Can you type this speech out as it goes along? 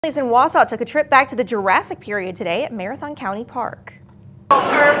Families in Wausau took a trip back to the Jurassic period today at Marathon County Park.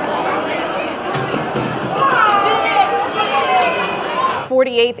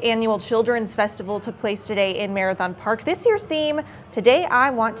 48th Annual Children's Festival took place today in Marathon Park. This year's theme, Today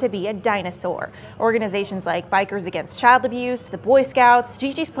I Want to Be a Dinosaur. Organizations like Bikers Against Child Abuse, the Boy Scouts,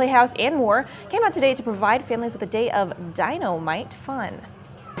 Gigi's Playhouse, and more came out today to provide families with a day of dino-mite fun.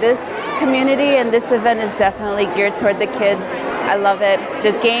 This community and this event is definitely geared toward the kids. I love it.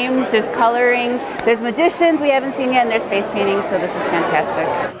 There's games, there's coloring, there's magicians we haven't seen yet, and there's face painting, so this is fantastic.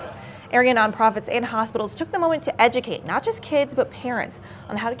 Area nonprofits and hospitals took the moment to educate not just kids but parents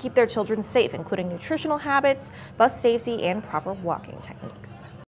on how to keep their children safe, including nutritional habits, bus safety, and proper walking techniques.